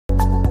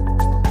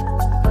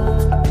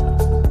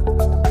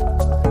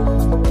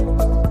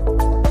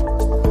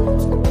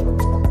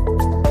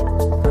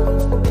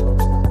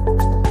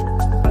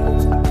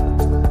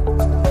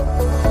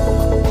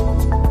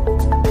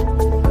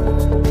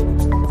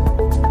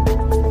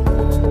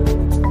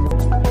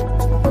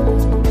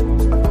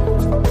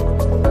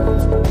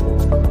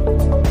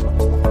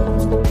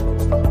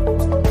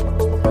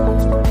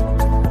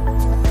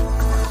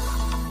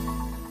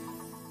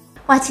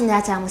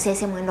Wachinda cha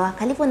musese mwendo wa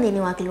kalipo ndini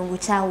wa kilungu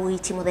cha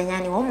Uiiti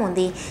muthenyani wa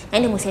umuthi na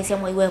ndi musese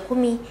mwaiwe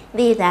 10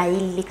 thitha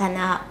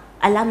ililikana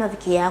alama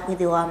viki ya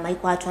kwithiwa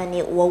maikwatwa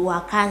ni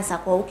wa kansa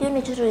kwa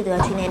ukiuni tutu ithiwa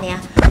twinenea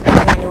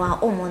muthenyani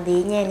wa umuthi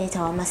nyeni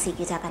ta wa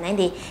masikita kana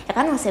ndi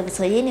yakano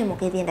seviso yini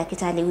mukethi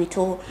ndakitali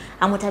witu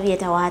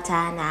amutavieta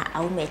wata na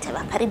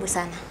aumetaba. Karibu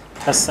sana.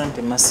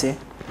 Asante Masi.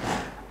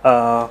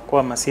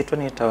 Kwa Masito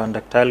ni tawa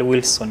Daktari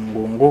Wilson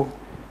Ngungu.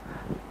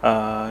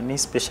 Ni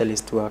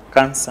specialist wa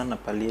cancer na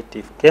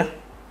palliative care.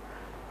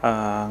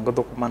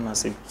 Ngodo kumana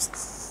si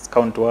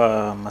count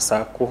wa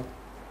Masako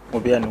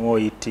mubia ni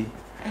Uiiti.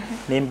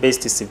 Ni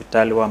based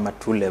hospitali wa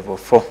Matu level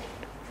 4.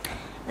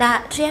 Na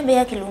tuyambe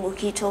ya kilungu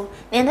kitu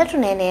nienda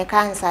tunene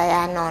kansa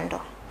ya Nondo.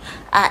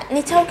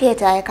 Ni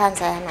chauketa ya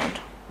kansa ya Nondo.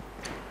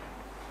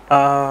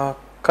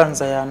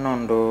 Kansa ya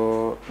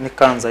Nondo ni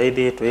kansa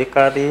ithiitwo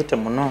ikathite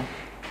muno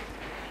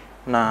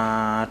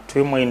na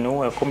twi mwini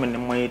uwe 10 ni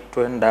mwi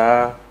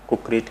twenda ku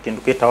create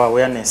kindu kitawa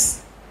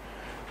awareness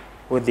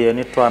uthie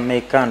ni twa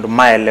make andu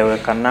maelewe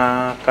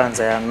kana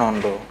kansa ya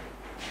Nondo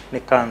ni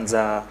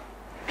kansa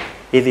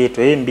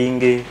ithiitwo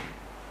imbingi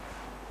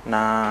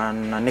na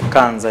ni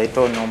kansa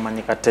itonyo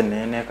manyika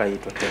tene ne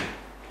kaitwo tene.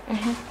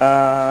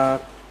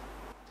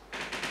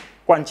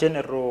 Kwa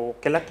general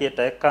kila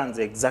kieta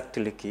kansa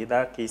exactly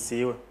kitha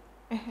kisiwe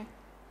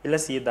ila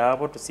siitha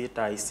hapo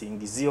tusita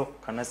isingizio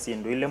kana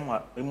sindu ile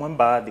imwe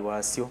baadhi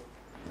wasio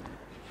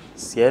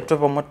sieto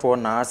vamwe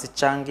tuona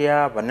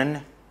asichangia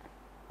vanene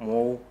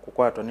mu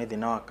kukwatwa ni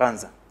thina wa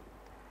kansa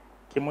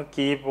kimwe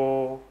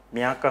kivo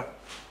miaka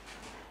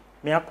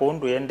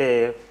undu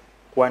yende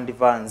kwa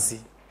advance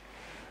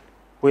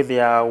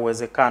withia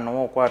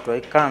uwezekano wa kukwatwa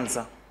i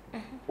kansa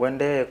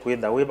wende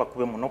kwitha wiva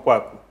kuve muno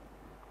kwaku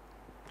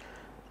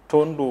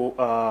tondu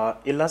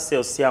ila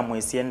cells cia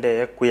mwisi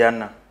ende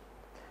kuyana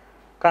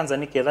kansa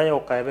ni ketha ya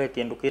ukaive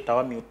kindu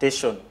kitawa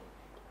mutation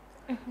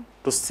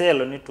tu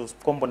cell ni tu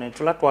component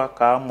tula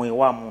twaka mwi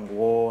wa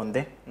mundu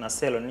wonde na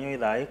cell ni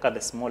ithaika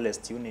the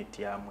smallest unit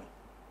ya mwi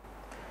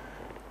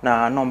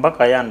na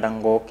nombaka yanda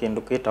ngo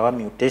kindu kitawa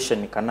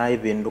mutation kana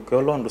ivindu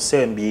kyolondu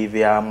sembi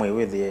vya mwi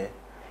withie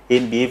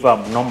in behave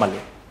abnormally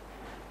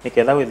ni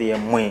ketha withie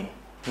mwi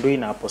ndu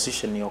ina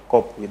position yo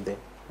cope with the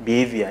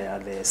behavior ya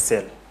the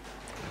cell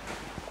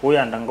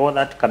kuyanda ngo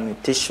that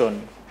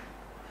mutation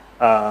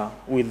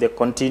with the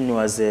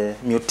continuous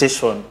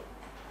mutation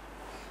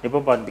nipo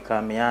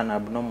become an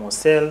abnormal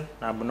cell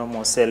na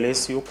abnormal cell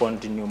is you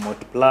continue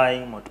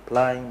multiplying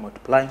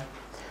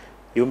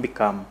you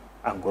become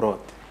a growth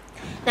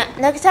na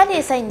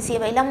daktari science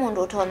ila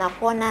mundu utona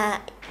kuona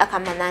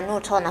akamana no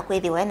utona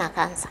kwithiwa na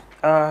kansa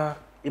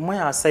imwe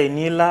ya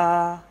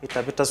sainila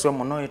itavita sio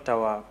muno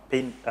itawa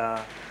pain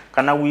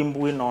kana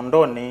wimbu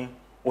inondoni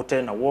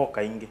utena wo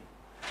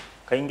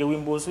kaingi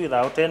wimbu usu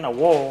itha utena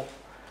wo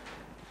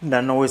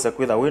na noweza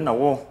kwitha wina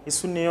wo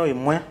isu niyo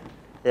imwe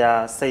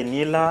ya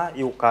sainila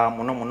yuka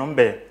muno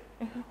mbe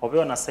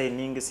obyo na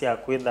saini ingi cia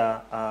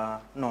kwitha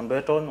Nondo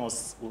eto no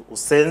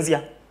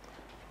usenzia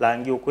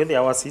langi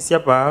ukwithia wasisia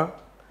pa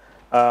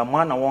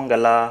mwana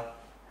wongela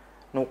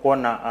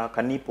nukuona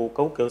kanipo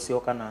kauke usio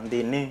kana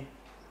ndini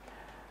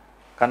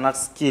kana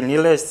skin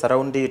ile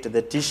surround it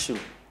the tissue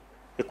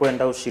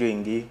ikwenda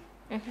ushiringi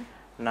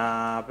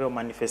na vyo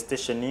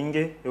manifestation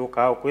ingi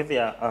yuka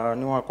ukwithia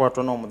ni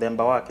wakwatwa no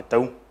muthemba wa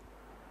kitau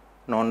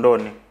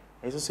Nondoni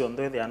isu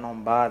cionthe thia no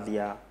baadhi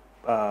ya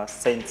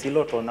signs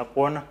ilo tona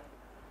kuona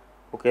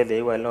ukethia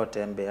iwa ilo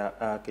tembea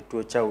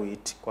kituo cha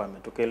Uiiti kwa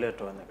metukele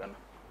tonekana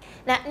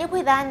na ni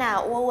kwithana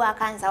wa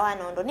kansa wa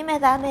Nondo ni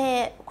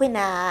methame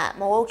kwina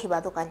mawau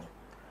kibathukanyo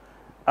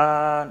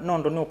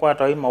Nondo ni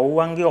ukwata i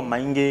mawau angio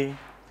maingi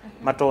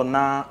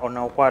matona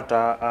ona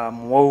ukwata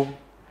mwau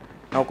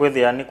na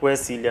ukwithia ni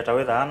kwesilia ta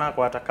witha ana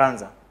kwata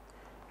kansa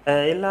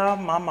ila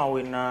mama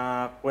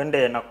wina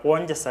wende na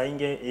kuonja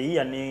sainge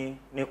iya ni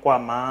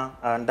kwa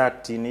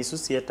ndati ni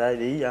susieta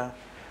iya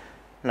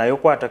na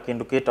yokwata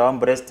kindu kitawa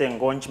breast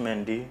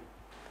engorgement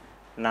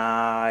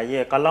na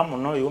ye kala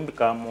muno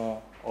yumbika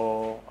mo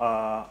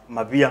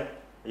mabia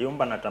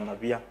yumba na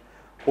tamabia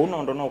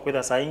kuno ndo no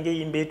kwitha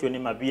sainge imbetwe ni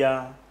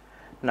mabia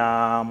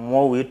na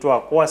mwo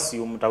witwa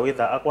kwasio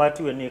mtawitha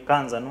akwatiwe ni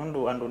kansa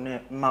nundu andu ne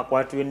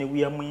makwatiwe ni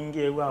wia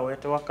mwingi wa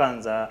wete wa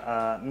kansa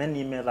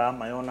many metha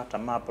mayona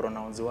tama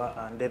pronounce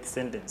wa death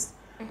sentence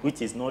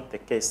which is not the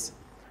case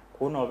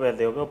kuno be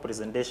the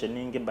presentation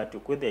ingi but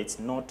kwitha it's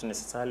not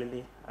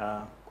necessarily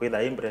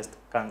kwitha breast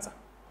cancer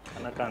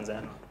kana kansa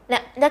ya Nondo na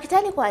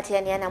daktari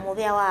kwatiania na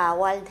muvia wa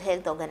World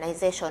Health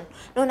Organization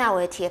nona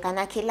wetie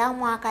kana kila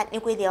mwaka ni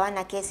kwithia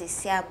wana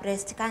cases ya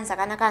breast cancer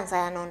kana kansa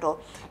ya Nondo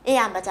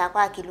ambata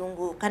kwa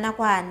kilungu kana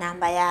kwa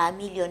namba ya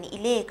milioni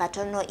ile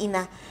katono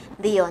ina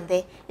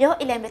thionthe yo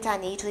ile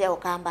mbetani itu ya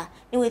ukamba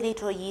ni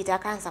withito yita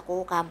kansa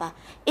kwa ukamba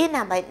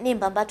namba ni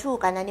mbamba tu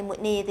kana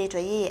ni thito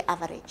ye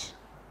average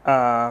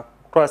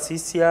kwa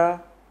sisia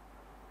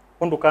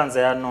undu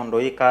kansa ya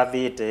Nondo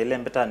ikathite ile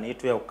mbetani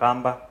itu ya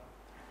ukamba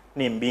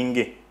ni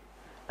mbingi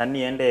na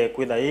niende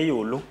kwitha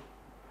yeyulu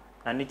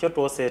na nicho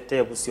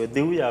twosete busio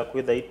thiu ya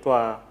kwitha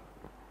itwa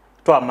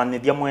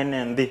manithia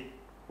mwene nthi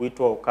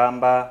witwa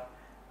ukamba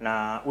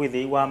na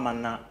withi wa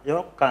mana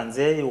yo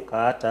kanze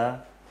yukata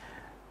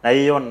na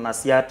iyo na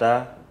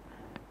siata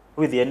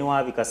withi ni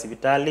wa vika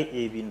sibitali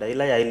ibinda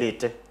ila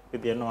yailite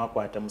withi no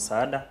akwate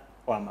msaada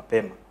wa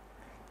mapema.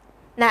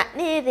 Na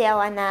ni thia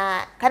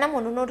wana kana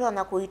mundu no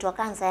tona kuitwa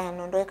kansa ya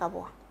nondo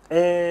ekabwa.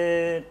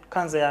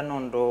 Kansa ya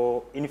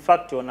nondo in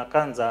fact ona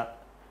kansa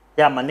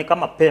ya manika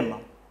mapema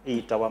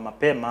itawa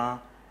mapema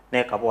na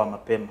ekabwa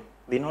mapema.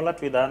 Thinola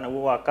twithana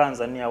wa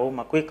kansa ni au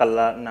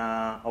makwikala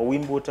na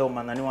owimbute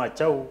umanani wa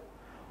chau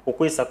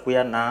ukwisa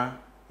kuya na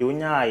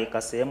yunya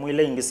ikasehemu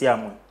ile ingi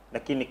siamwe,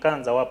 lakini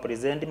kansa wa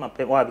present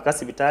mapema wa bika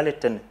sibitali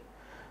tene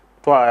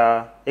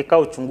twa eka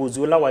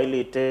uchunguzi ula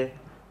wailite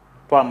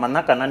twa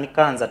manaka nani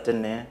kansa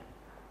tene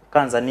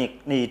kansa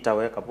ni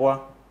itaweka poa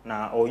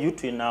na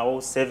Uiiti na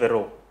o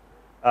several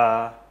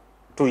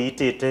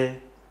tuitite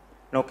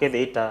no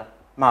kethiita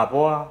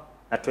mapoa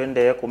na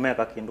twende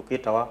kumeka kindu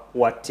kitawa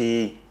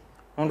wati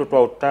nundu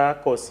twa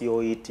utakosi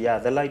Uiiti ya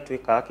thela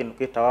itwika kindu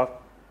kitawa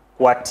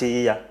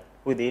watia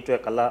withi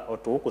twekala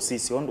otuku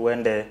sisi ondu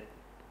wende.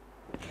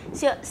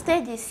 Sio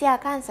stages ya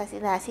kansa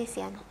sida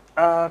sisi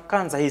ana.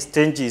 Kansa hii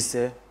stages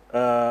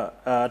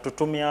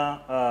tutumia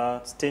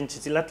stage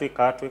zila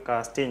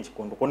twika stage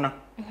kundu kuna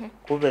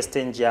kuve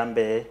stage ya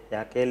mbe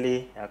ya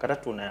keli ya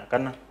katatu na ya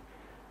kana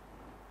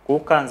ku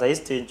kansa hii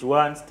stage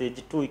 1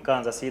 stage 2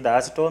 ikanza sida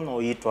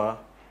asitono itwa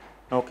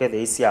no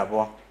kethe isi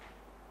abo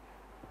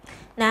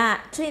na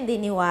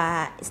twindini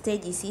wa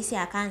stage sisi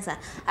ya kansa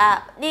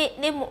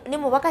ni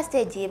mubaka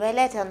stage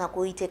ibelete na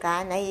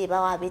kuitika na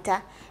iba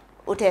wabita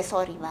ute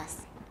sorry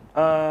basi.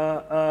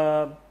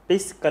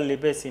 Basically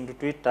basi ndu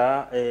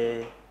twita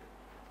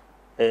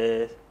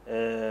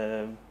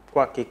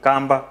kwa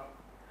kikamba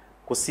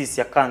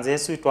kusisia kanza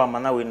yesu itwa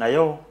mana wina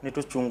yo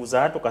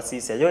nituchunguza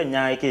tukasisia yo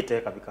nya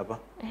ikite kabikaba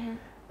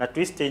na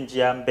twist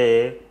ya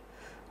mbe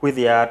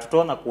withia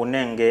tutona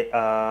kunenge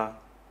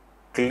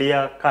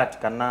clear cut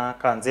kana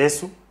kanza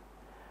yesu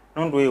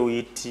nundu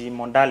Uiiti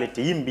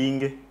modality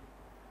imbinge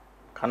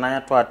kana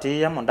ya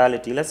twati ya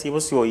modality ila sibo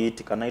si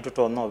Uiiti kana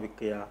itutona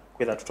bikia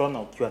kwitha tutona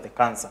ukiwa the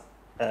cancer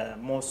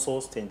more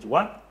so stage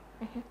 1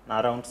 na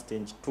around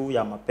stage 2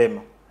 ya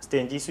mapema.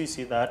 Stage isu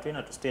isi that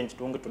na to stage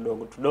tunge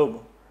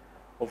tudogo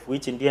of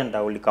which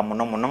ndienda ulika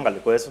muno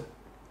ngalikweso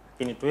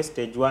ini to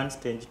stage 1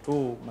 stage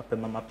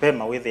 2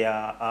 mapema with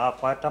ya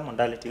kwata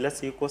modality ila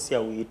siko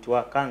sia Uiiti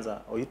wa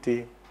kanza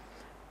Uiiti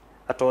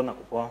atona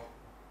kupoa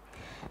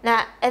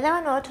na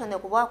edawa no tone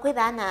kupoa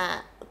kwitha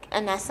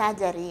na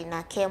surgery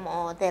na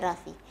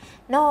chemotherapy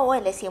no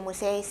wele si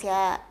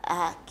museisia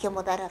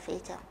chemotherapy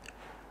cha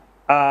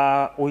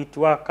Uiiti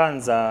wa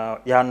kanza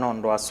ya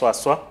nondo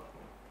aswaswa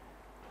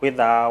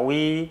witha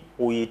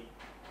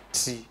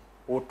Uiiti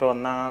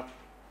utona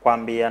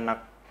kwambia na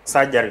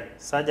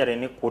surgery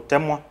ni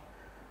kutemwa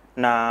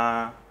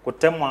na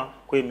kutemwa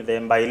kwi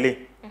mithemba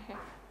ili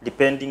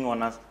depending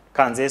on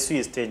kanza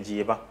yesu stage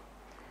iba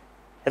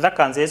etha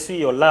kanza yesu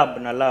yo lab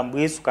na lab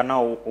isu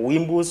kana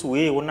uimbusu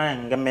wi una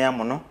ngemea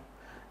muno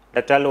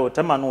daktari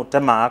utema no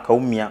utema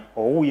akaumia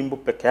o uimbu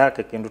peke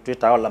yake kindu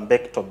twita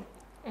lumpectomy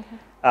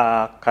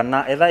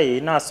kana etha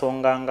ina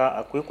songanga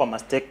akwikwa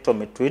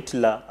mastectomy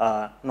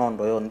twitila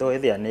nondo yondo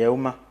ethia ne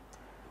uma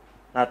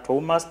na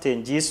tuma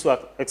stage isu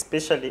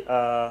especially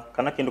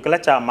kana kindu kila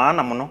cha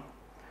maana muno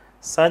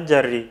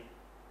surgery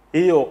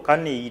hiyo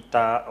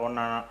kaniita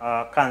ona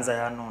kanza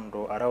ya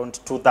nondo around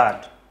 2/3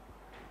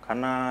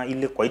 kana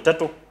ile kwa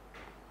itatu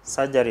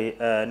surgery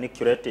ni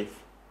curative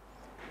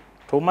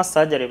tuma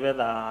surgery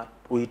betha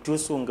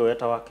Uiiti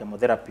ungeweta wa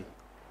chemotherapy.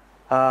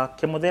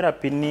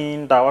 Chemotherapy ni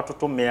ndawa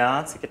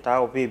tutumia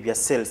sikita ubibia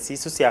cells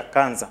isu cia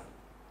kanza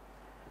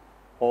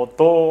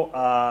although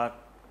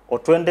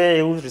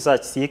otwende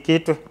research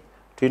sikitu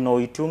twino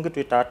Uiiti ungi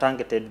twita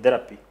targeted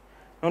therapy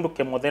nundu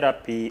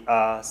chemotherapy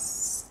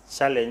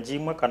challenge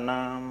imwe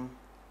kana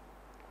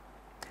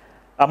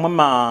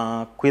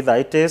amama kwitha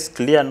it is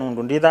clear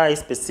nundu nditha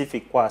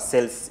specific kwa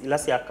cells ila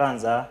cia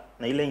kanza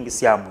na ile ingi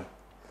ciamwe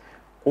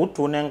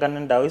kutunengane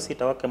ndawa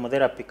isitawa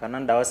chemotherapy kana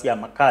ndawa cia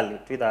makali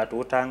twitha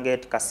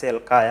tutarget ka cell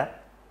kaya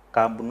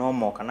ka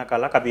abnormal kana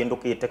kala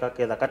kabindukite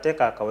kaketha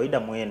kateka kawaida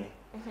mwene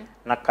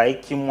na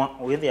kaikimwa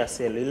with ya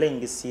cell ile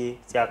ingi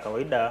cia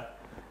kawaida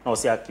no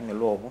cia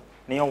kimilovu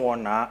niyo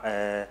wona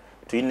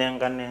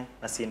tuinengane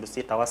na sindu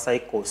sitawa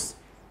cycles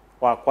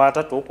wa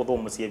kwata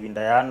tukuthumucie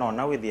binda ya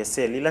nona with ya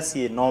cell ila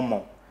si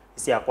normal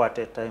isia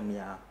kwate time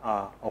ya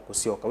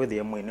okusioka with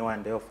ya mwene wa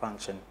ndio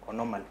function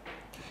normally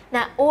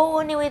na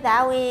uo ni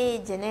without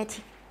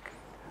genetic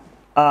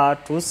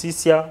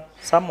tusisia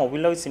some of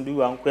wila isindu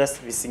wangu ya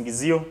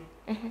visingizio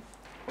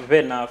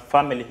ve na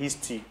family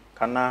history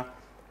kana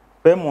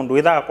we mundu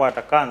witha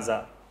kwata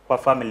kanza kwa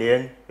family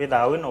yenu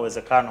witha wina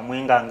uwezekano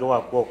mwingange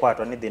wakuo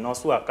kwatwa ni thina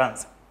usu wa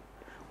kanza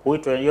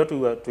kuitwa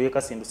yotu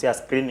tuweka sindu cia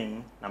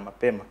screening na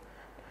mapema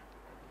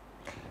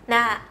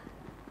na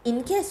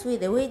in case with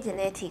the way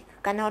genetic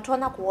kana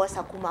utona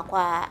kuosa kuma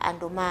kwa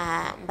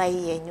anduma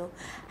mbai yenyu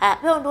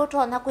we undu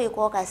utona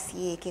kuikoka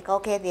si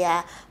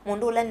kikaukethia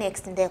mundu ula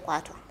next nde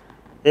kwatwa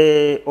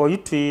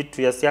Uiiti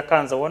tuyasia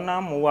kanza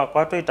wona muwa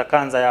kwato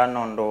itakanza ya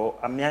nondo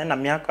na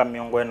miaka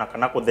miongo na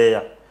kana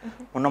kuthea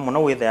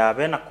muno withea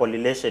bena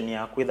correlation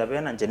ya kwitha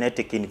bena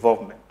genetic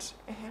involvement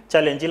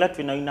challenge ila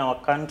twina in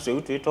our country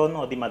utu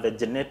itono the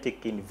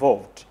genetic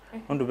involved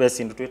nundu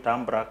besi ndu twita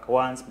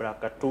BRCA1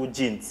 BRCA2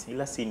 genes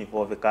ila si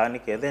involve kani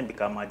ke then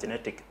become a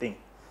genetic thing.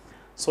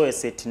 So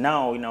as it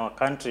now in our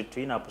country to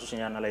in a position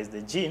to analyze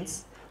the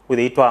genes with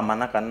ito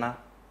amana kana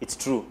it's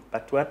true,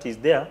 but what is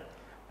there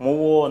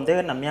muwo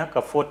ndege na miaka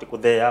 40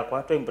 kuthea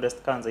kwa to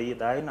breast cancer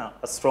either ina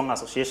a strong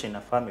association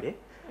na family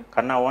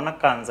kana wona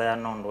cancer ya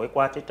nondo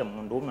ikwatite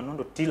mundu ume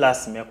nundu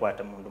tilasime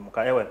kwate mundu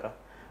mukaeweka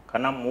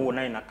kana muwo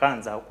na ina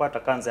cancer ukwata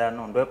cancer ya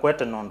nondo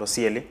ekwete nondo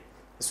sieli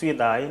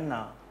switha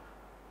ina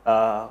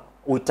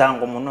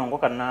uitango munongo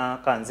kana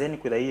cancer ni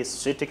kwitha hii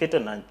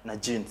associated na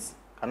genes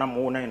kana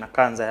muwo na ina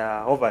cancer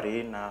ya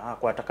ovary na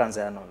akwata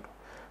cancer ya nondo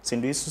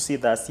sindu isu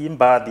sitha si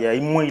baadhi ya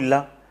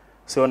imwila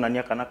sio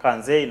nania kana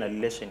cancer ina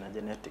relation na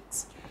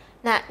genetics.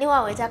 Na ni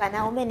waweta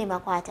kana ume ni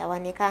makwata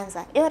wani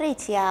kanza yo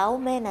rate ya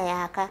ume na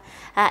yaka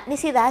ni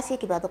sitha asi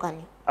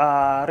kibathukani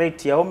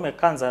rate ya ume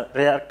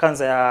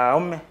kanza ya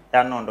ume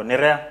ya nondo ni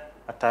rare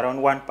at around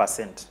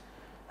 1%,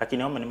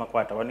 lakini ume ni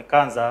makwata wani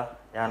kanza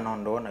ya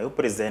nondo na you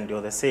present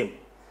you the same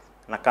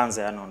na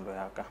kanza ya nondo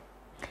yaka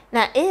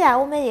na ya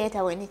ume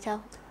yeta weni chao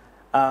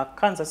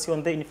kanza si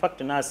on the in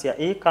fact na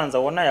asia kanza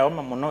wona ya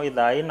ume muno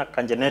idha ina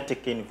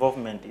genetic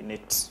involvement in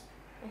it.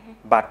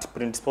 But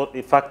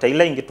principal factor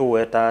ila ingitu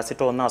weta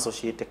sito na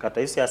associate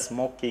kata isi ya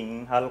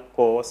smoking,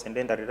 alcohol,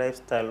 sedentary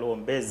lifestyle,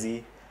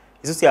 ombezi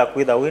isu si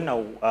akwitha wina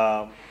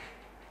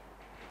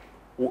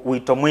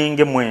wito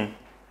mwingi mwe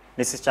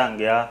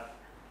nisichangia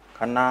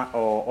kana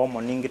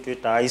hormone ingi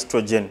twita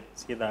estrogen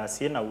sitha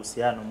sina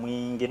uhusiano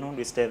mwingi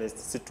nundu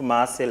stress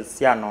situma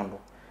cells ya nondo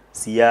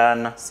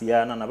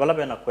siana na bala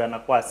bena kwena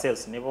kwa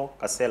cells nivo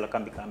ka cell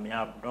kambika mi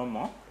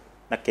abnormal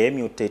na ke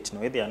mutate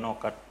no ithia no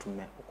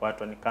katume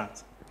ukwatwa ni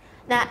cancer.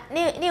 Na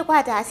ni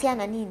kwata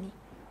asiana nini?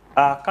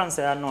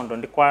 Cancer ya nondo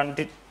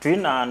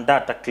twina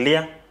data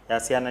clear ya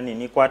asiana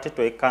nini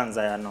kwatitwa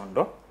cancer ya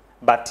nondo,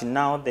 but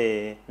now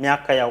the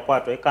miaka ya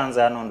kwatwa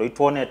cancer ya nondo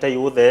ituonete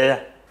yuthe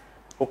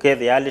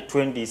the early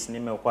 20s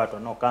nimekwatwa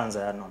no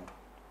cancer ya nondo,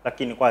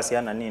 lakini kwa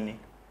asiana nini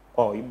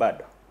kwa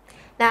ibada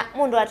na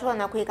mundu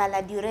atona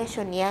kuikala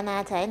duration yana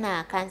hata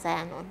ina cancer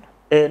ya nondo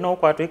no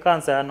kwatwa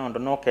cancer ya nondo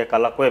no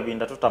kekala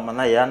kwebinda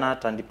tutamana yana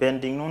hata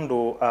depending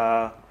nundu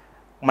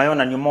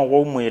mayona nyumo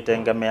wo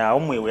umwitengemea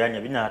umwe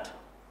yanya binyata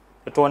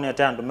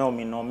tuonete andu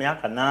meomino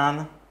miaka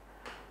 8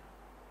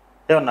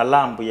 leo na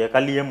lambu ye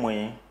kalie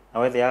mwe na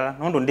wethia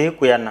nundu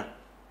ndikuyana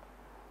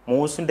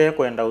musu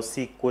ndekwenda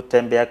usiku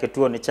tembea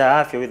kituoni cha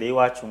afya withi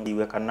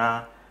wachungiwe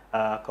kana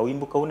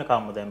kawimbu kaune ka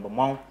muthemba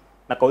mwao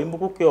na kawimbu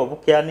kukyo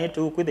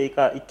bukianite ukwithe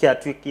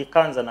ikiatwiki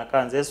kanza na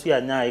kanza esu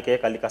ya nya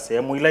ikekalika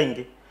sehemu ila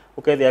ingi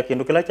ukethia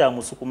kindu kila cha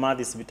musukuma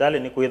hospitali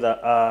ni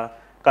kwitha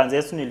kanza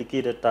esu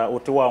nilikite ta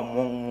uti wa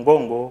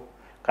ngongo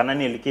kana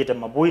nilikite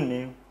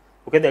mabuini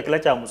ukethia kila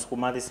cha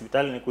musukuma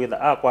hospitali ni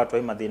kwitha kwatwa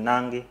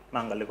imathinangi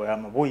mangaliko ya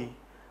mabui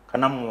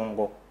kana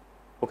muongo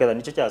uketha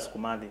nicho cha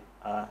sukumathi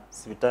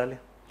hospitali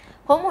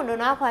kwa mundu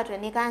na kwatwa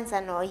ni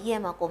kanza no yie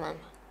makomama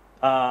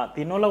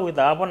tinola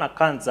witha abona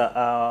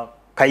kanza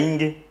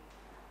kaingi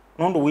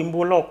nundu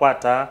wimbulo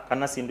kwata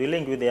kana sindu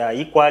ile ngi withia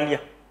ikwalia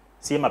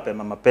si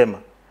mapema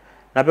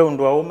na be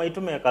undu au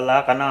maitu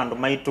mekala kana andu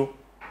maitu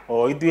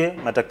ithue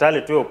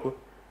madaktari twoku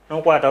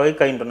no kwata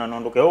waika indo na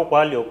nondu ke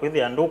ukwali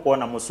okwithia andu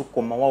kuona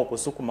musukuma wa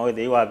kusukuma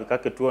withia wabika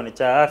kituoni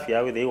cha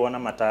afya withia wona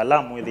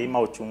mataalamu withia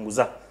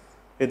mauchunguza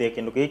withia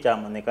kindu kicha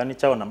manekani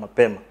chao na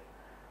mapema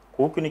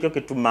kuku nikyo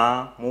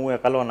kituma muwe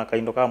kalona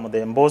kaindo ka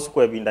muthemba usu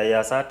kwebinda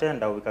ya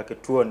satenda wika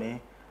kituoni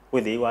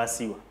withia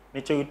wasiwa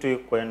nicho itu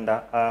kwenda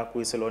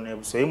kuiselone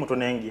busoi mutu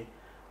nengi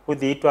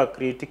withia itwa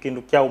create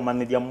kindu kya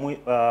umanithia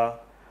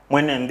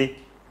mwene ndi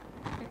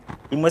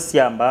imwe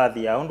cia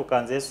mbathi ya undu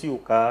kanza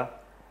esuka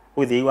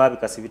withia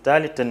wabika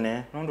sibitali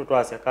tene nundu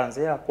twasya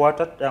kanza ya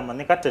kwata ya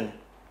manika tene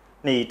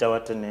ni itawa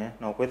tene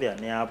no kwithia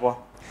ni apo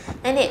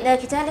nani na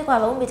kitali kwa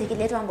baumbi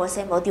tikiletwa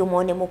mbosemba uthi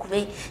umone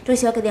mukuve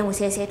tusiokethia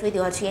musese twithi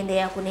watuende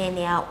ya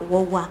kunene ya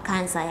uwa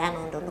kanza ya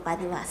nondo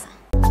ndukathivasa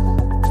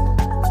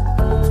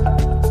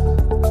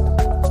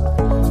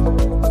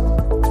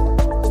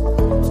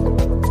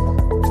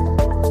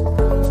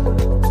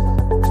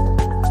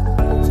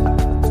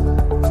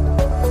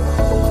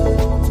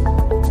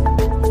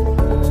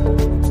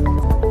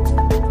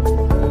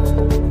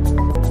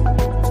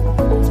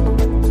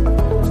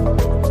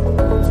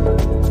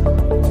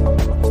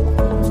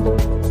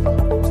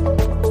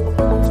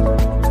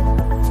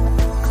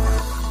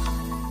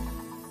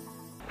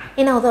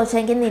motho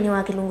changini ni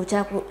wa kilungu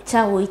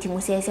cha Uiiti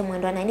musiaise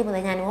mwendo na ndi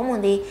muthanyani wa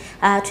muthi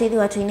twithi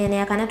wa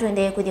twinene kana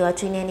twende kuthi wa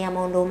twinene ya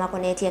maundu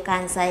makonetie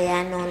kansa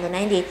ya nondo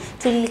na ndi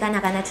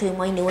tulilikana kana twi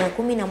mwaini wa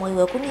 10 na mwai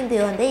wa 10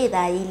 ndio ndei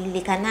tha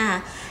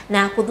ililikana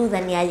na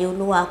kuthuthania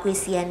yulu wa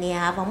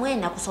kwisiania vamwe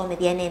na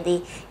kusomethia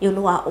nendi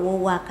yulu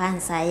wa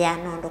kansa ya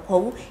nondo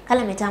kou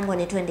kala mitambo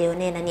ni twende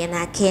yonenania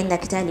na kenda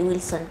kitali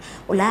Wilson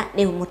ula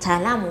ni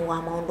mutaalamu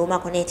wa maundu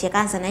makonetie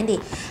kansa na ndi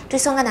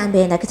twisonga na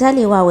mbenda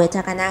kitali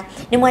waweta kana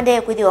ni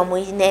mwende kuthi wa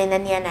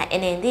muinenania na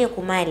enendi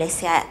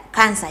kumaelesea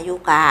kansa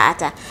yuka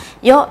hata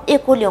yo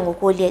ikulio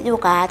ngukulie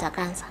yuka hata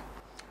kansa.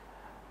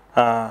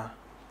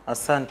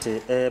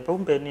 Asante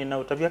paumbe ni na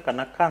utavia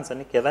kana kansa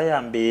ni ketha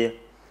yambi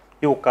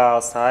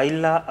yuka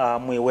saila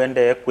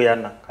mwiwende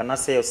kuyana kana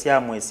seo sia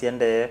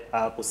mwisiende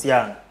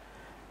kusiana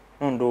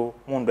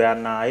mundu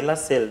yana ila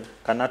cell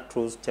kana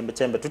tu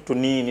chembe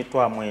tutunini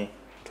twamwe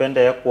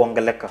twende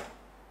kuongeleka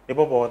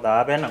nipo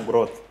botha bena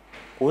growth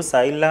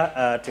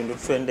kusaila tundu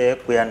twende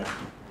kuyana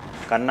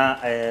kana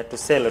tu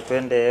cell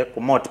twende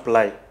ku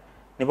multiply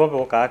nipo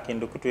boka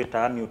kindu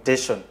kutwita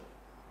mutation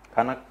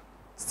kana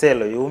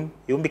cell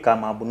yumbi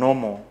kama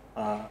abnormal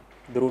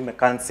through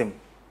mechanism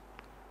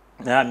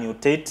ya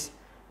mutate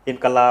in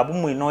kala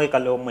bumu ino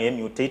ikalo mwe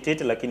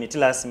mutated lakini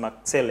tilasima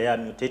cell ya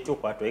mutate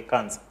kwa to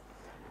cancer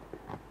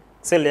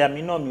cell ya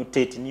mino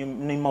mutate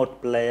ni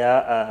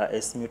multiplier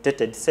as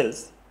mutated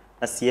cells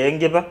na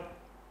siengeba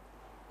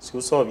si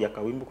usobya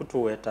kawimbu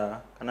kutuweta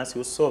kana si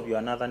usobya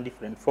another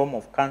different form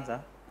of cancer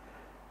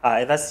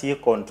either si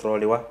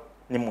controliwa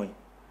ni mwe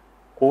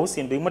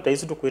kuhusi ndo imota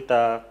isu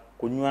tukwita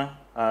kunywa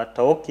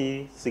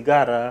taoki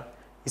sigara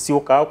isi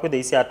uka kwethe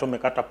isi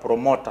atomic ata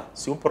promoter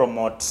si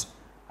promote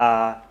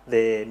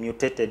the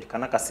mutated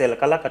kana ka cell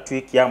kala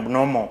katwiki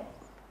abnormal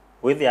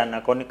with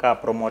anakonika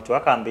promote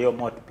wakambe yo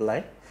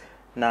multiply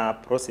na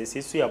process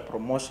isu ya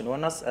promotion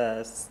wana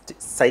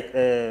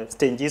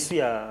stage isu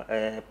ya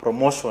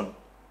promotion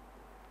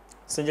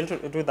stage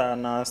to the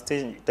na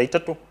stage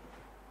taitatu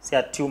si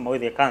a tumor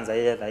with the cancer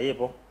yetha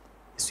yibo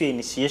isu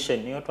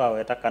initiation yo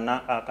twaweta kana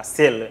ka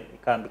cell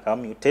ikambika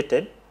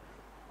mutated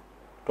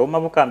to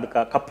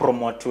mabukambika ka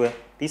promote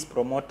these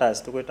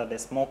promoters tukweta the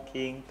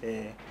smoking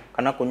the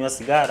kana kunywa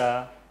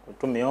sigara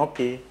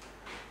kutumioki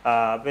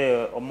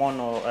be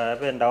omono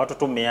be ndawa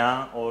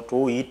tutumia o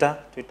tuita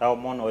tuita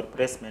hormone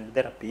replacement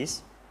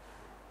therapies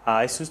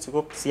isusu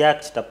ko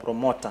siact ta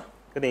promoter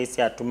kede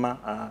isi atuma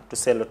to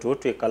cell to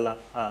twikala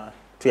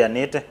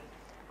tuyanete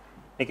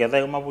niketha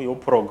yumabu yo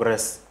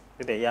progress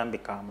kede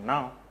yambika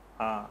now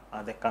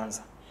the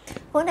cancer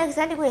kuna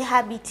kisandi ku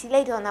habit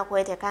later na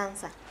kuete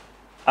cancer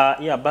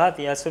ya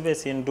baadhi ya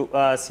service ndu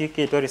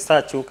siki to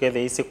research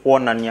ukethe isi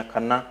kuonania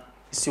kana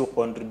isi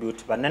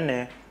contribute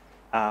banene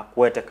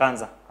kuete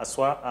kanza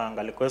aswa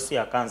ngaliko yesu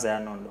ya kanza ya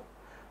nondo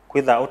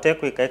kwitha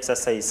utekwika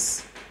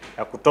exercise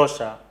ya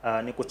kutosha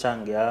ni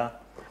kuchangia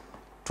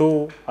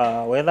tu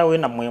whether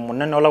wina muhimu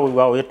nene ola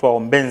wiwa wetwa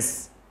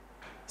ombenzi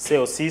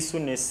seo sisu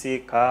ni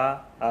sika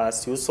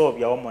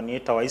siusobya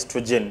homonita wa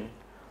estrogen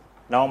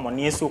na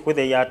homoni isu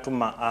kwitha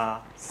yatuma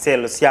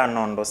cells ya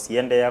nondo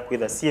siende ya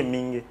kwitha sie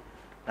mingi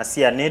na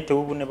sia nete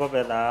ubu ne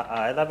babetha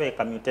either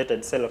be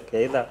mutated cell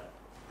either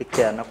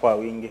ikiana kwa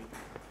wingi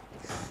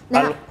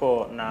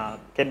alko na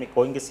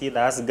chemical ingi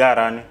sitha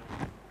sigarani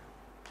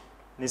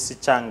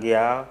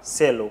nisichangia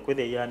cell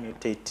kwithe ya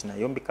mutate na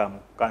yombika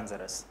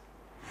cancerous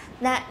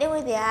na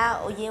niwithia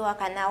uyewa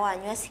kana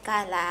wanywa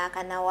sikala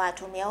kana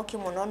watumia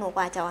ukimunono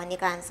kwata wani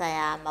kansa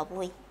ya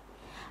mabui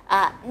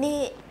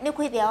ni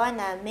kwithia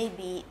wana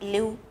maybe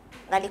liu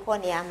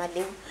ngalikoni ya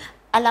maliu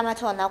alama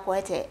tona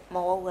kwete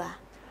mawauga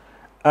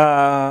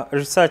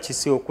research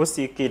sio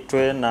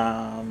kusikitwe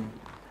na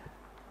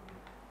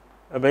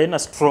baina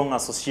strong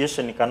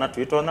association kana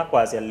twitona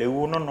kwazia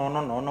liu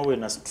no we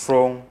na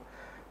strong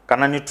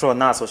kana nitro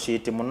na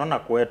associate muno na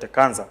kwete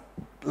cancer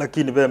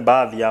lakini be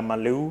baadhi ya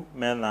maliu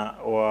mena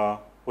wa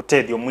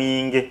utethio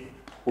mwingi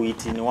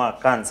uitini wa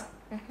cancer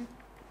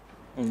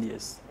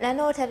yes na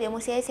no utavya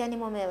musiaisi ani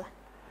momeba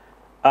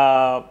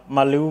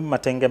maliu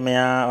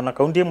matengemea ona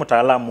kaundi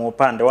mutaalamu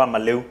upande wa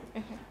maliu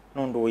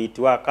nundu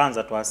uiti wa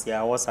cancer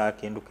twasia wosa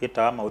kindu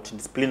kita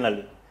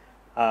multidisciplinary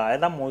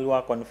either moyo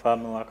wa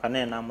confirm wa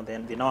kanena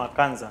muthina wa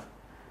cancer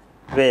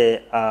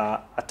be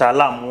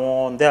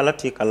ataalamu on the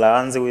alatikala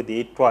anze with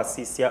it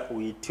twasisia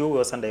uiti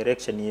wosa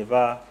direction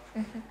iva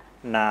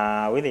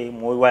na with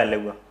moyo wa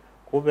lewa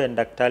kube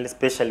daktari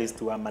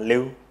specialist wa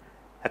maleu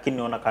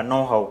lakini ona ka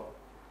know how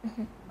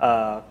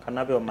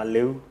kanabe wa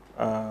maleu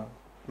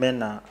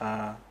mena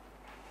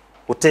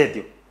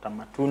utethio ta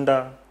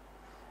matunda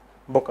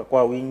mboka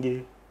kwa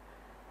wingi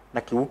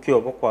na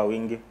kiukio kwa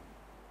wingi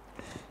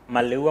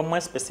malewa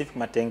mwa specific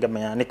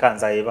matengemea ni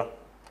kanza iva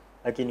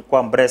lakini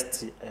kwa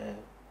breast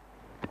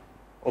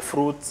of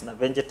fruits na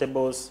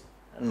vegetables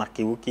na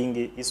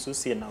kiukingi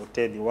isusi na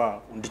utethi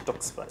wa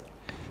undetoxify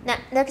na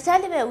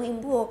daktari we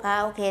wimbuo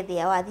ka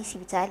ukethia wa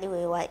thibitali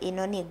we wa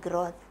inoni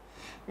growth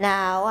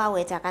na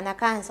waweta kana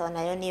kansa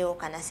nayo niyo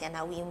kana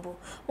siana wimbu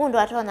mundu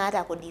atona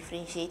hata ku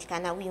differentiate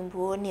kana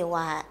wimbu ni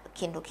wa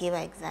kindu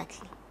kiva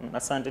exactly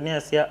asante ni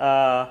asia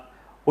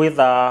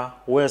witha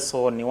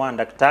uweso ni wa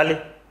daktari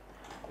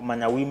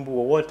kumanya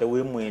wimbu wote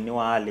wi mwini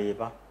wa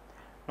aliva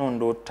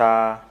nundu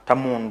ta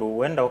mundu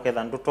wenda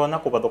uketha ndutona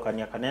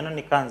kubathukania kaneno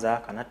ni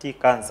cancer kana ti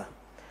cancer.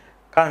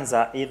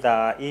 Cancer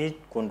either i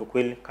kundu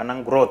kwili kana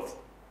growth.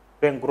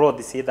 When growth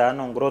is either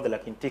no growth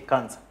lakini ti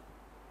cancer.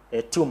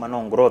 Tumor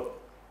no growth.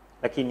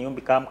 Lakini you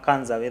become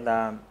cancer with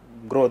a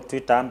growth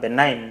tuita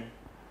benign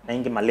na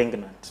ingi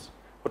malignant.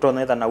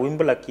 Utona either na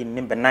wimbu lakini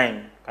ni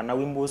benign kana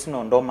wimbu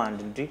usino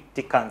dormant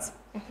ti cancer.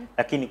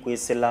 Lakini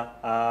kuisila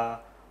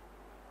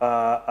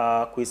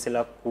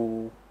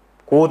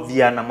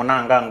kuthiana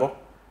munangango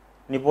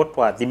nipo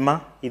twathima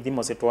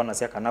ithimo citwana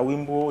cia kana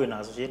wimbu ina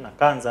associate na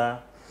cancer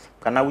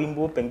kana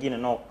wimbu pengine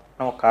no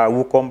ka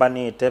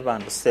ukombanite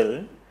bandu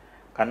cell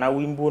kana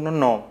wimbu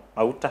no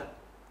mauta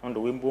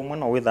ndu wimbu mwe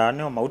no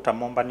withane o mauta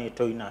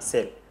mombanite ina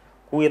cell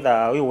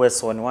kuitha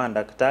uweso ni wa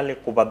daktari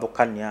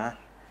kubathukania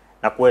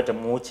na kwete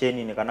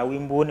mucheni ni kana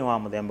wimbu ni wa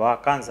muthemba wa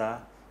cancer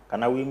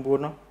kana wimbu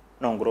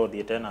no growth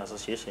ite na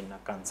association na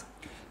cancer.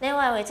 Ne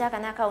waweta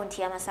kana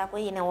kaunti ya Masako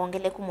ina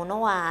wongeleku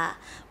muno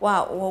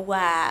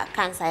wa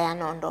cancer ya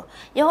nondo.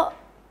 Yo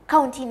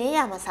kaunti ne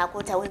ya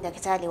Masako ta wenda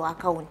kitali wa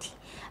kaunti.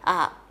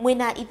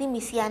 Mwina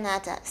ithimisiana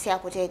hata cia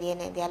kuteria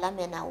nende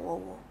alame na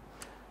uwo.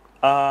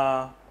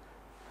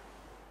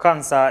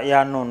 Cancer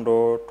ya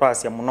nondo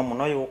twasia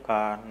muno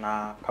yuka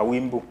na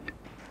kawimbu.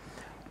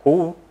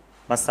 Ku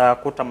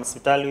Masako ta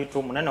hospitali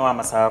witu munene wa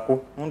Masako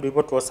mundu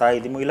ibo twosa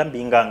ithimo ila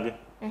mbingange.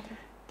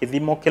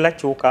 Kithimo kila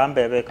chuka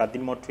mbebe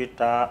kathimo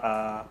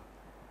twita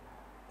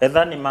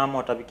etha ni mama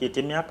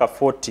otabikite miaka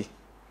 40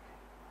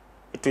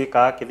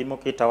 itwika kithimo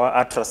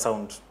kitawa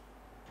ultrasound.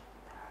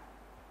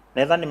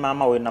 Netha ni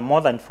mama wina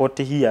more than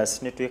 40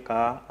 years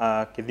nitwika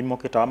kithimo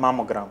kitawa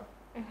mammogram.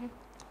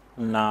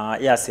 Na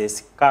ya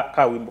assess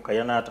ka wimbu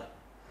kayanata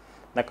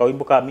na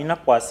kawimbu ka mina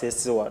kwa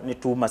assesswa ni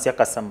tuma cia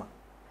kasama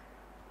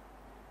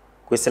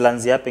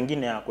kwiselanzia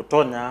pengine ya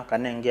kutonya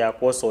kanenge ya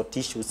kuoso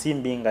tissue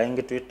simbinga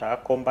ingi twita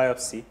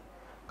biopsy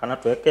kana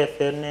tweke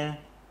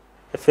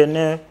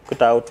FN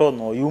kita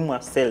utono yuma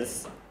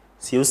cells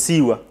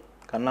siusiwa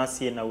kana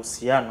sie na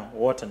uhusiano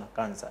wote na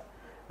cancer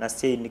na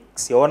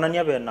siona ni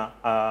abena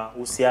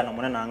uhusiano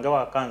munene ange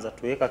wa cancer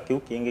tweka kiu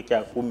kingi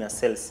kya kumya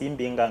cells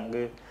simbinga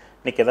nge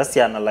niketha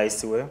si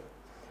analyze we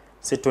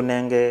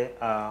situnenge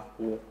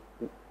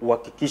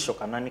uhakikisho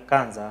kana ni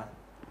cancer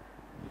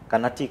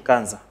kana ti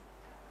cancer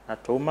na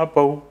tuma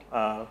pau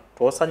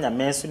tosanya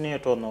mesu ni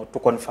tono tu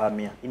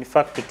confirmia in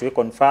fact tu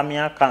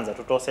confirmia cancer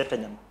tutosete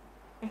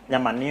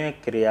nyama niwe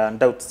clear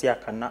doubt cia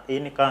kana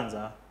ini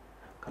cancer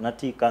kana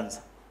ti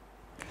cancer.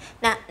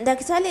 Na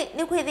daktari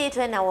ni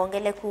kwithitwe na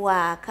wongeleku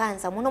wa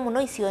cancer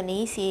muno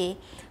isioni isi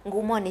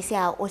ngumo ni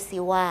cia usi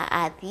wa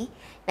athi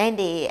na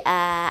indi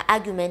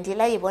argument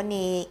ila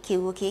iboni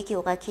kiuki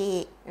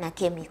ukaki na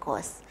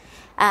chemicals.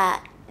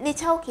 Ni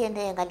chao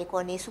kiende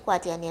ngaliko ni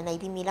sukwatiania na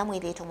ithimila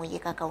mwithitu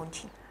muyika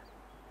county.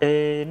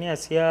 Ni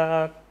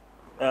asia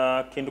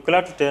kindu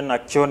kila tutena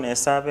kione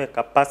save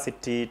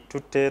capacity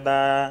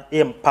tuteda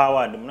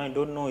empowered mna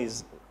don't know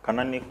is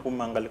kana ni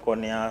kumangaliko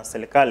ni ya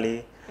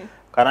serikali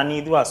kana ni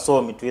idwa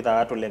somi tuitha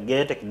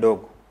atulegete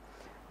kidogo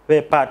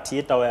we part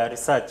ita wa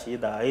research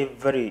ida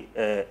very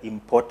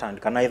important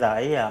kana ida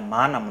ya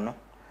maana mno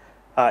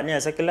ni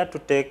asa kila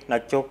tutake na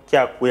kyo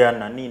kya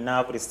kuyana ni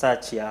na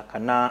research ya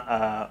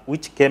kana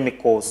which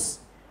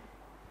chemicals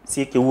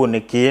si kiwone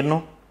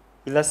kino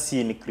ila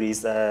si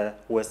increase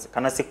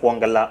kana si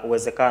kuangala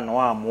uwezekano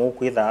wa mu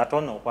kwitha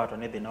atono kwato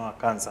ni thina wa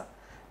cancer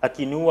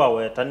lakini uwa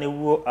weta ni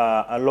uo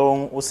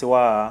along usi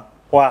wa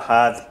kwa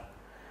hadhi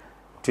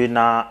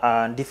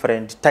twina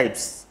different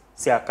types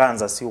cia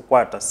cancer si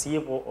ukwata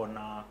sibo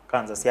ona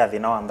cancer cia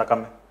thina wa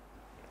thakame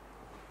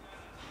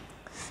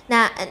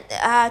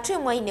na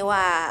twimwe-ini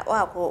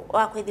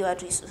wa kwithi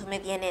watu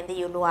isumethie nende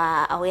yulu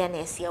wa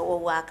awareness ya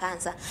wa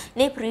cancer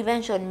ni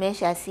prevention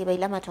measures iba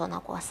ila matona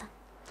kwasa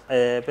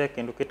pe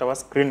kindu kitawa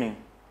screening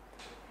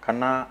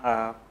kana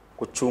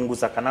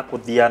kuchunguza kana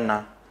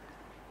kuthiana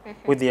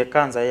kuthie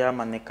cancer ya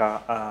manika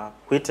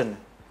kwitene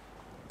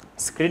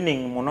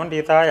screening muno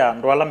nditha ya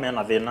ndwala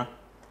mena thina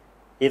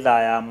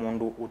itha ya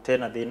mundu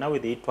utena thina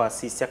withitwa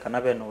sisia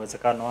kana beno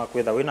wezekano wa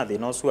kwitha wina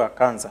thina usu wa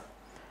cancer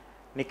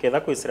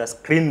niketha kwisira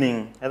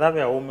screening etha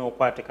bya ume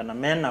ukwate kana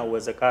mena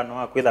uwezekano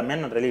wa kwitha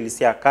mena dalili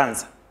cia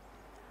cancer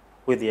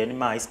withie ni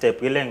ma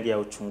step ile ngia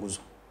uchunguzo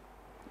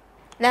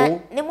na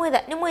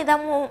ni mwitha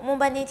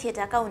mumbanitie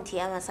ta county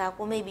ya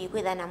Masako maybe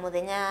kwitha na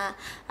muthenya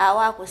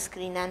wa ku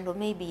screen ando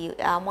maybe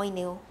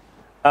moini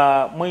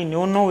moini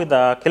uno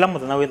witha kila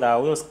muthenya witha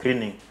we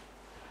screening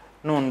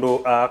nundu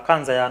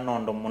cancer ya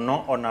nondo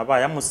muno ona ba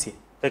ya musi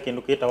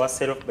kindu kita wa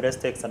self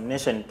breast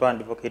examination to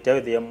advocate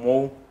with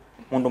mu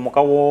mundu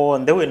mukawo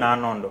ndewe na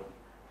nondo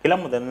kila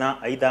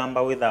muthenya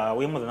aithamba witha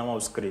we muthenya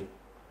wa screen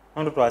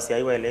nundu twasi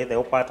aiwa ile the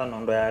ukwata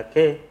nondo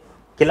yake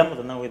kila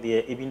muthenya withie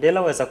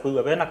ibindela weza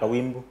kuiwa bena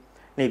kawimbu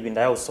ni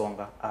ibinda ya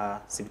usonga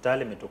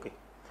sibitali mituki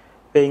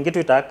pe ingitu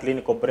ita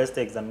clinical breast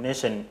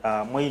examination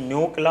moi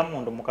ni kila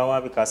mundu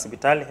mukawa bika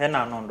sibitali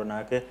hena nondo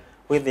nake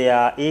with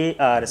their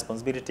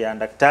responsibility and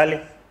daktari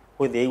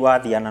kwithia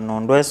iwathiana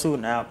nondo esu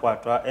na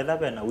yakwatwa etha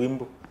bena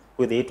wimbu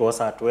kwithia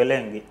itwosa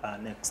twelengi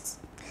next.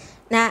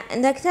 Na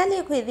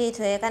daktari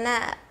kwithitwe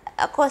kana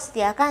cost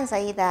ya kansa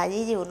itha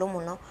jiji ulu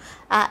muno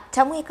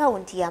tamwi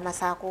kaunti ya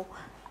Masaku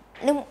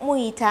ni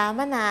muita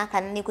mana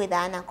kana ni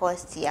kwitha na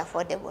cost ya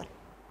affordable.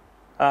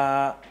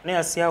 Ni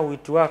asia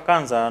Uiiti wa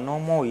kansa no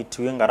mo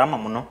Uiiti wi ngarama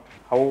muno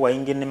au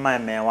waingi ni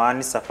maemewa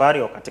ni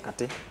safari o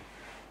katikati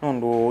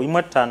nundu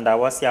imwe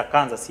tandawa cia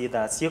kansa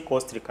sitha cie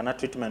costly kana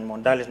treatment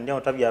modality ndio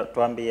tabia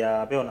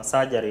twambia beo na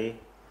surgery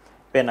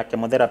pena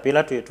chemotherapy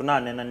la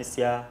tunanena ni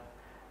cia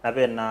na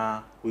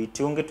bena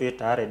Uiiti ungi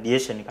twita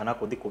radiation kana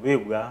kuthi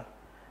kubigwa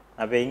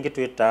na be ingi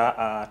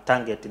twita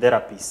target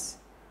therapies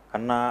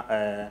kana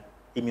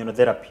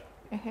immunotherapy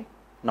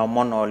na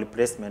hormonal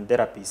replacement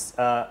therapies.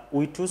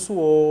 Uiiti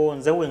usu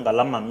nze wi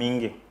ngalama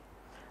mingi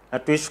na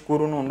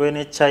twishukuru nundu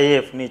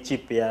NHIF ni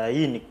chip ya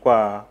hii ni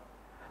kwa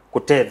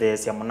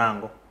kutethesia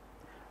munango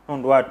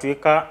nundu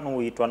watwika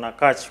nuitwa na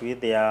catch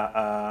with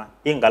ya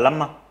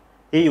ingalama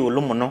hii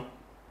ulu muno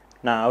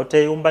na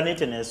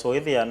uteyumbanite neso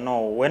ithia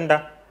no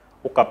wenda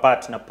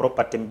ukapat na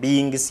property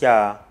mbingi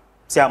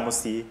cia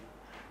musi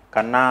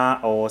kana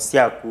o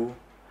ciaku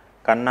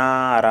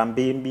kana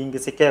arambi mbingi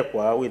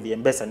sikekwa withie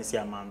mbesa ni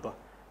cia mandwa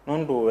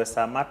nundu as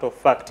a matter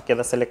of fact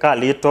ketha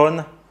serikali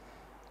itona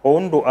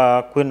undu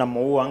kwina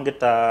muu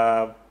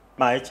angita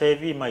ma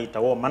HIV maita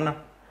wo mana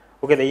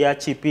uketha ya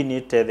chip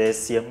ni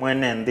tethesie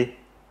mwene nthi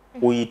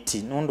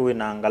Uiiti nundu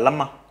wina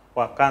ngalama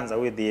wa kansa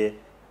withie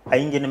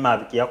aingi ni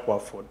mabikia kwa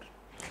afford.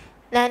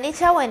 Na ni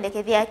cha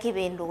wendekethia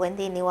kibindu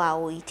wendini wa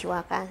Uiiti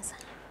wa kansa.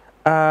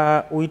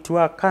 Uiiti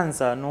wa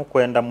kansa no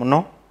kwenda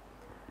muno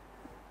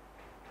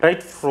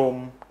right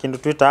from kindu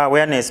twita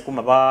awareness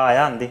kuma ba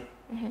yandi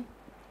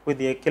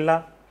withie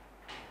kila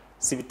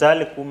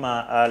sibitali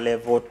kuma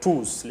level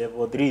 2s,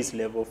 level 3s,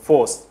 level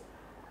 4s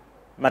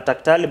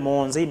madaktari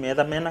monze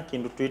imetha mena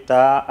kindu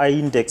twita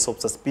index of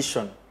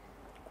suspicion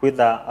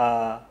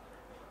kwitha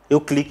you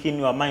click in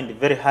your mind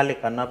very early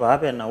kana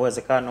babe na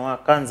uwezekano wa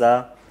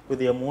kansa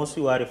withie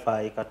musu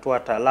warify katwa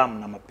taalamu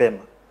na mapema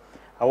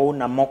au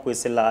na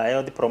mokwisila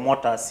health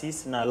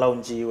promoters na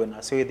launch iwe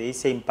na so the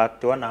is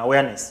impact wana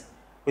awareness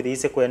with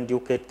is to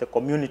educate the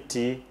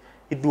community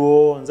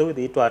idhuo nze with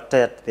it to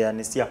attack the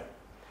anisia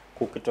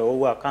kukito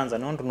wa kansa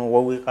nondu no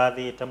wawi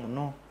kathite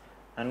muno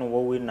na no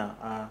wawi na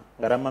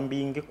garama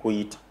mbingi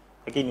kuita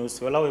lakini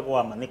usiwala wewe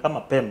amanika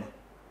mapema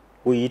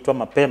uitwa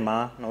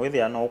mapema na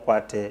withia no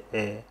kwate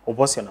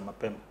ubosio na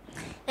mapema.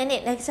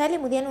 Nene daktari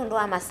muthiano ndo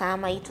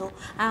amasama itu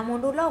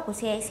mundu lo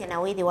kusiaise na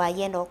withi wa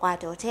yendo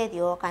kwate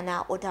utethio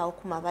kana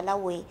utaukuma bala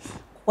we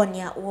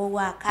kuonia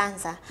wa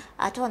kansa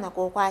atona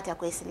kukwata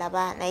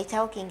kwisilaba na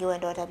itao kingi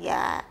wendo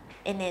tabia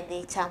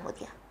enende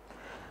chamuthia.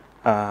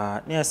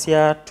 Ni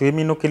asia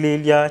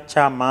tuiminukililia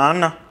cha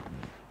maana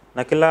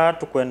na kila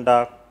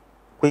tukwenda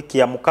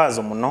kwikia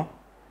mukazo muno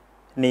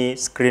ni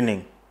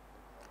screening.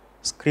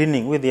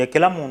 Screening withia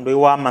kila mundu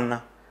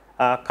iwamana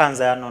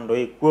kansa ya nondo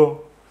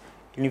ikuo.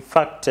 In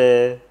fact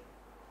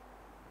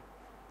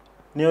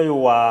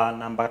niyo wa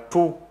number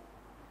 2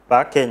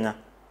 ba Kenya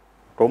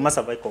kwa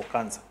cervical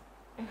cancer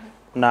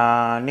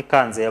na ni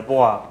kansa ya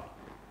boa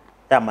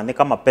ya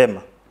manika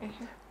mapema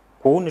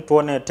kuuni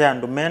tuonete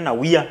andu mena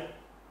wia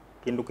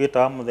kindu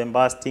kita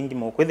muthemba stingi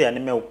mokwithia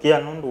nimeukia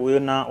nundu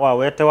wina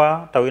wawete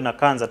wa tawina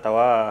kansa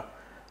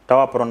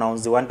tawa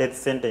pronounce one death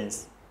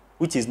sentence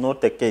which is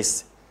not the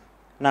case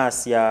na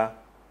sia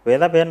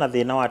wetha bena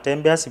thina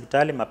watembea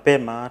sibitali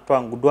mapema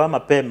twangudwa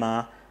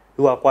mapema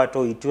iwa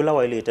kwato itula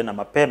wailite na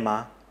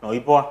mapema no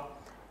ipoa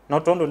no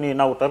tondu ni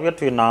na utavya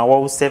twina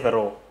wa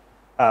several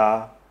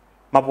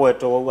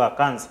mabweto wa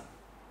kansa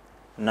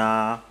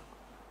na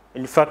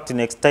in fact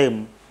next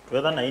time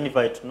wetha na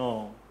invite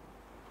no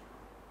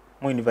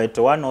mu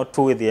invite one or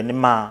two with ni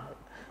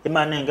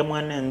ima nenge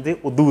mwane nthi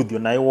uthuthio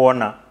na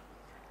iwona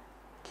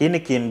kini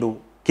kindu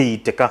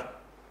kiiteka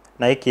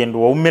na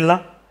ikindu waumila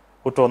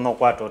utono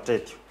kwato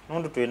tetio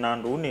nundu twina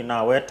ndu ni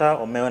na weta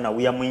omewe na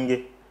wia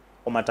mwingi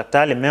o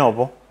madaktari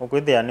meovo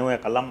ukwithia niwe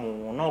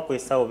kalamu no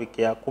kwisa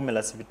uvikia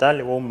kumila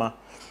sibitali woma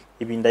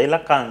ibinda ila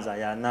kansa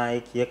ya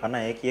naikie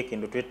kana ekie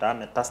kindu twita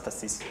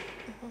metastasis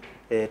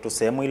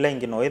tusemu ile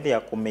ingi no ithia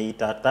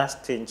kumeita that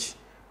stage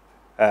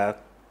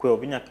kwa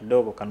obinya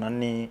kidogo kana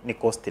ni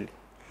costly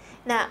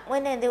na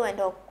mwene ndi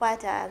wendo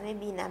kwata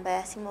maybe namba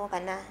ya simu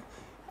kana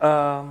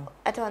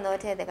atona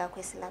otetheka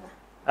kwisilaba.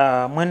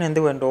 Mwene ndi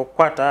wendo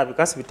kwata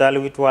because hospitali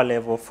witu wa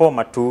level 4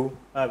 matu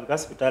because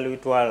hospitali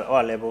witu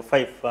wa level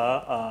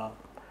 5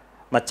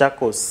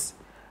 Machakos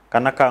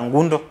kana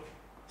Kangundo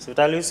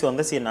hospitali usi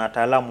ondesi na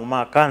ataalamu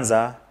ma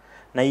kansa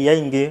na iya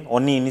ingi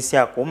onini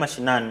sia ku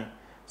mashinani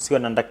sio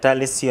na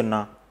daktari sio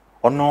na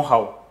know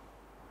how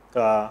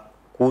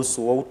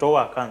kuhusu uto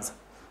wa kansa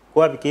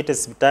kwa bikite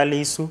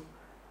hospitali isu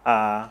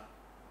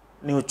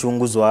ni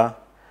uchunguzwa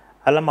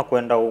alama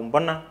kwenda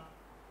umbona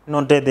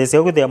no ndethese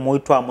uthia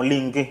muitwa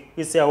mulingi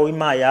ise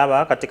oima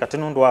yaba katika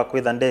tinundu wa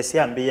kwitha ndesi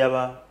ambia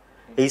ba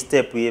a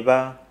step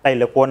iba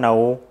aile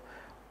kuona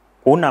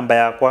ku namba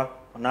yakwa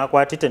na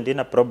kwa tite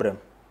ndina problem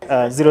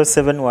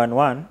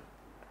 0711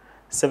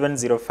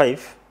 705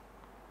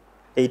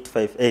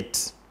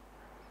 858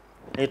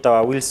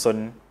 itawa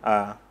Wilson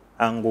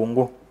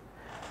Angungu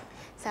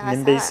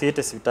nimbe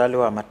isiete sibitali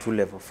wa Matu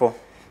level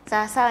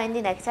 4 sawa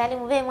ndi daktari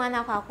muve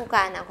mwana kwa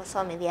kukana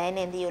kusomethia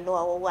ene ndiyo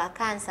loa wa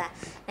cancer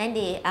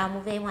ndi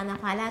muve mwana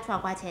kwa latwa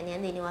kwa tene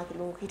ndi wa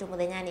kilungu kitu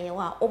muthenyani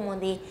wa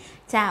umuthi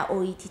ta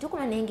Uiiti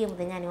tukuma nengi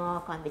muthenyani wa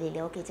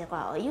kwambilile okite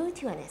kwa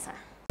Uiiti wanesa